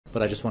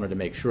but I just wanted to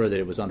make sure that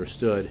it was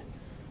understood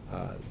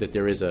that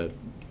there is the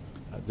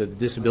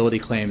disability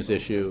claims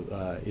issue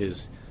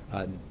is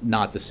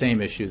not the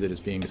same issue that is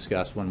being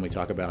discussed when we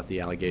talk about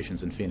the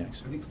allegations in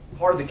Phoenix. I think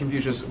part of the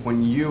confusion is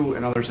when you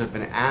and others have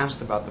been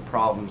asked about the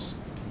problems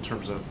in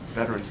terms of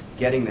veterans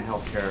getting the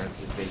health care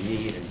that they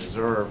need and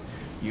deserve,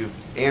 you've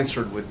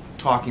answered with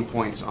talking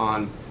points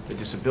on the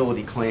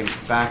disability claims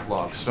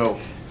backlog. So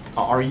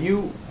are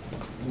you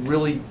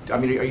really, I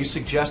mean, are you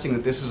suggesting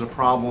that this is a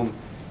problem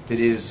that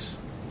is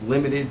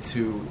limited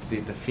to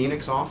the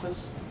Phoenix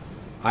office?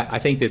 I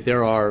think that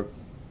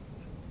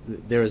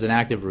there is an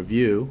active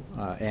review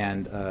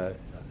and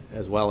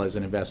as well as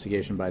an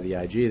investigation by the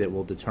IG that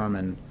will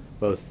determine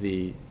both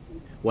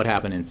what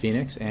happened in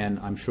Phoenix and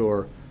I'm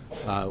sure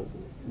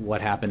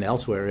what happened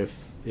elsewhere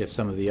if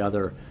some of the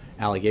other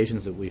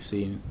allegations that we've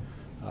seen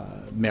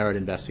merit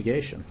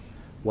investigation.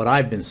 What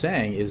I've been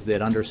saying is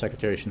that under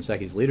Secretary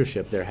Shinseka's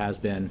leadership there has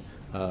been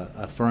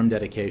a firm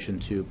dedication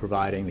to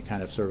providing the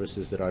kind of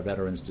services that our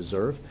veterans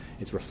deserve.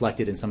 It's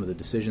reflected in some of the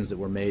decisions that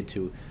were made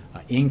to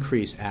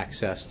increase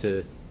access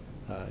to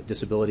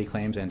disability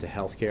claims and to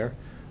health care.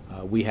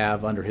 We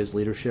have, under his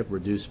leadership,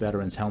 reduced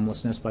veterans'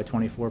 homelessness by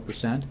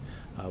 24%.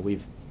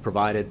 We've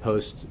provided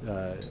post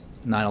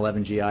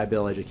 9/11 GI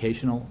Bill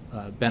educational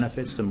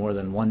benefits to more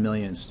than 1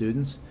 million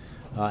students,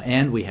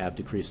 and we have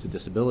decreased the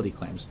disability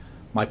claims.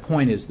 My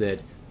point is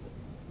that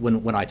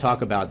when I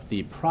talk about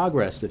the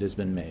progress that has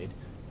been made,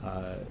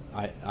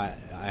 I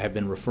have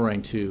been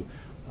referring to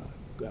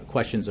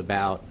questions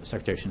about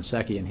Secretary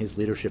Shinseki and his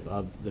leadership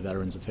of the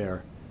Veterans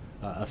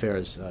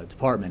Affairs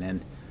Department,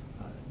 and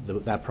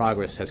that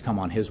progress has come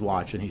on his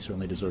watch, and he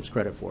certainly deserves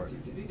credit for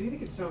it. Do you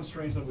think it sounds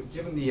strange, though,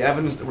 given the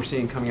evidence that we're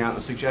seeing coming out and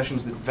the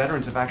suggestions that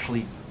veterans have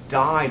actually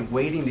died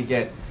waiting to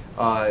get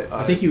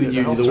I think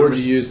the word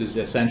you used is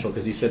essential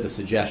because you said the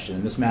suggestion.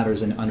 And this matter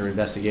is under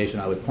investigation.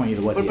 I would point you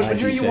to what the IG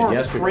said yesterday. But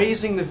you are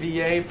praising the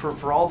VA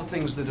for all the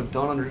things that have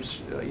done under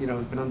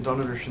been done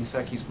under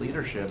Shinseki's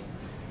leadership.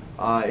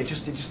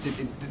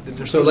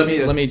 So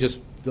let me just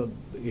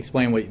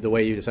explain the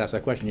way you just asked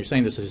that question. You're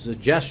saying there's a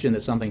suggestion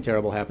that something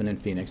terrible happened in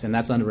Phoenix, and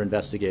that's under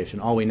investigation.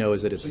 All we know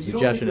is that it's a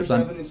suggestion. So you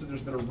don't think there's evidence that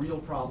there's been a real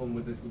problem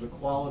with the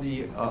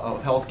quality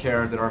of health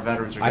care that our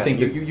veterans are getting? I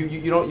think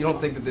you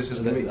don't think that this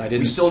is.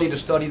 We still need to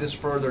study this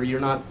further. You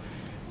don't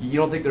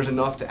think there's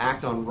enough to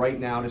act on right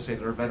now to say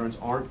that our veterans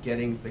aren't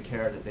getting the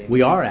care that they need?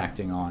 We are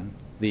acting on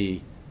the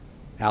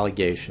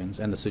allegations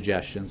and the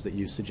suggestions that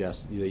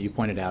you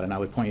pointed out, and I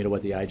would point you to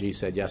what the IG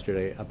said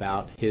yesterday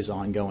about his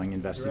ongoing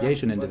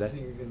investigation into that.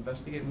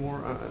 Investigate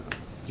more.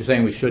 You're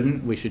saying we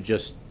shouldn't? We should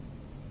just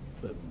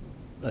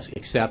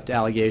accept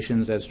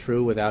allegations as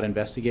true without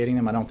investigating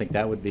them? I don't think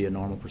that would be a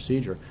normal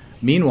procedure.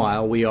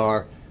 Meanwhile, we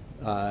are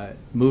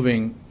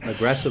moving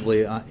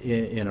aggressively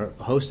in a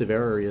host of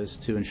areas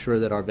to ensure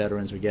that our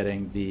veterans are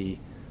getting the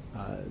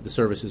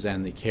services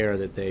and the care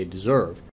that they deserve.